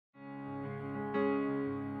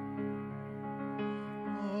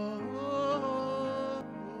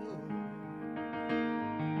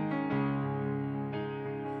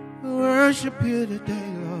worship you today,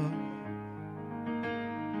 Lord.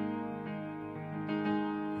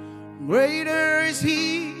 Greater is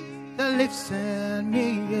he that lives in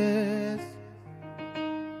me, yes.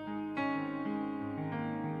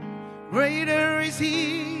 Greater is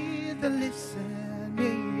he that lives in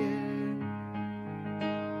me, yes.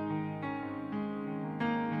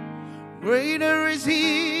 Greater is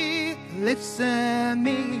he that lives in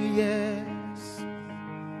me, yes.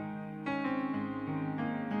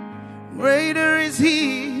 Greater is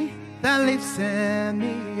he that lives in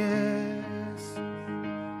me, yes,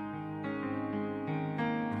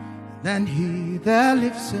 than he that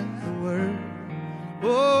lives in the world.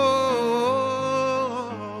 Oh,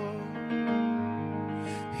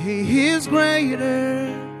 he is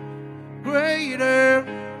greater, greater,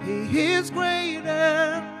 he is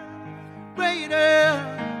greater, greater,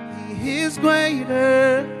 he is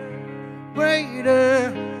greater,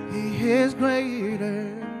 greater, he is greater.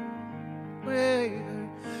 Greater,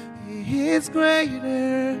 he is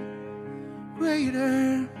greater,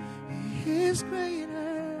 greater, he is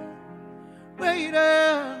greater,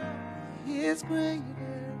 greater, he is greater,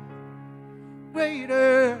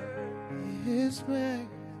 greater, he is greater.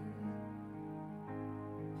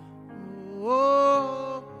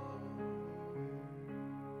 Oh,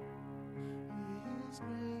 he is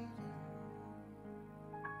greater.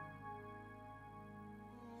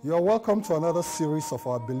 You are welcome to another series of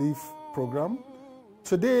our Belief program.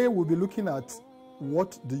 Today we'll be looking at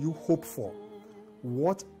what do you hope for?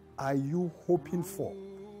 What are you hoping for?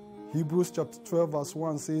 Hebrews chapter 12 verse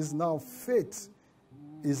 1 says, now faith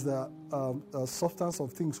is the substance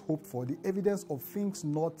of things hoped for, the evidence of things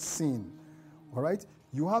not seen. All right?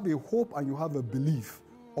 You have a hope and you have a belief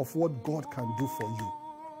of what God can do for you.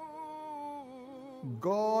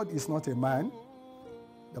 God is not a man.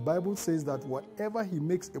 The Bible says that whatever he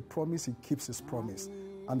makes a promise, he keeps his promise.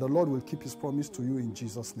 And the Lord will keep his promise to you in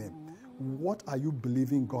Jesus' name. What are you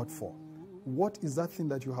believing God for? What is that thing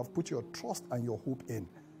that you have put your trust and your hope in?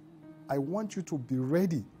 I want you to be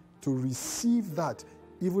ready to receive that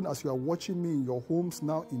even as you are watching me in your homes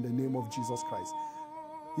now in the name of Jesus Christ.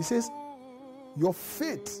 He says, your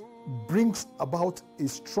faith brings about a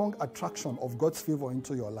strong attraction of God's favor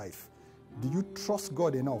into your life. Do you trust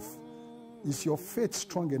God enough? Is your faith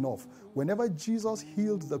strong enough? Whenever Jesus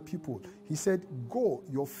healed the people, he said, go,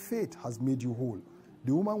 your faith has made you whole.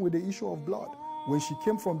 The woman with the issue of blood, when she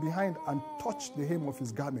came from behind and touched the hem of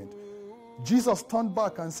his garment, Jesus turned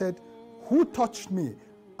back and said, who touched me?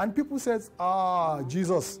 And people said,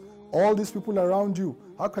 Jesus, all these people around you,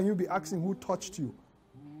 how can you be asking who touched you?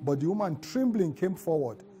 But the woman trembling came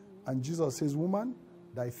forward, and Jesus says, woman,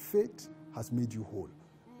 thy faith has made you whole.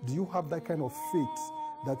 Do you have that kind of faith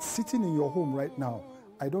that's sitting in your home right now?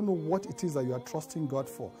 I don't know what it is that you are trusting God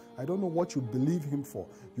for. I don't know what you believe him for.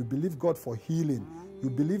 You believe God for healing.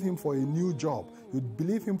 You believe him for a new job. You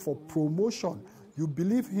believe him for promotion. You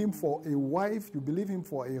believe him for a wife. You believe him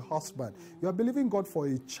for a husband. You are believing God for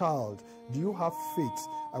a child. Do you have faith?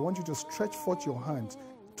 I want you to stretch forth your hands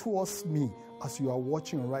towards me as you are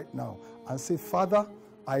watching right now and say, Father,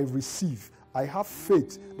 I receive. I have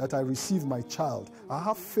faith that I receive my child. I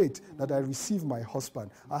have faith that I receive my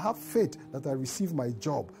husband. I have faith that I receive my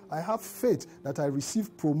job. I have faith that I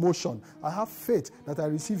receive promotion. I have faith that I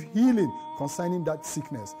receive healing concerning that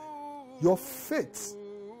sickness. Your faith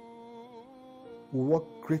will work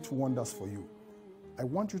great wonders for you. I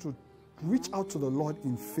want you to reach out to the Lord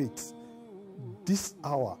in faith this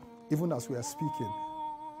hour, even as we are speaking.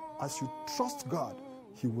 As you trust God,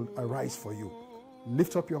 he will arise for you.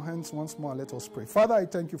 Lift up your hands once more. Let us pray. Father, I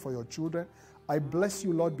thank you for your children. I bless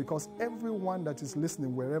you, Lord, because everyone that is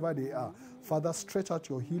listening, wherever they are, Father, stretch out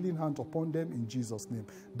your healing hand upon them in Jesus' name.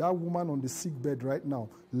 That woman on the sick bed right now,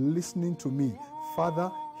 listening to me,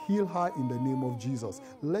 Father, heal her in the name of Jesus.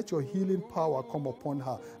 Let your healing power come upon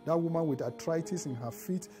her. That woman with arthritis in her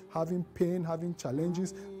feet, having pain, having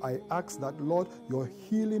challenges, I ask that, Lord, your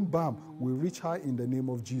healing balm will reach her in the name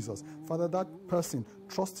of Jesus. Father, that person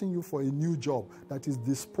trusting you for a new job that is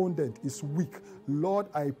despondent, is weak, Lord,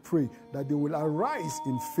 I pray that they will arise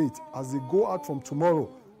in faith as they go out from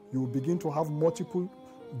tomorrow. You will begin to have multiple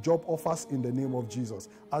job offers in the name of Jesus.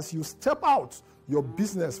 As you step out, your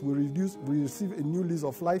business will receive a new lease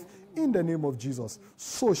of life in the name of Jesus.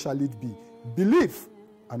 So shall it be. Believe,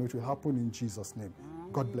 and it will happen in Jesus' name.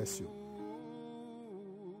 God bless you.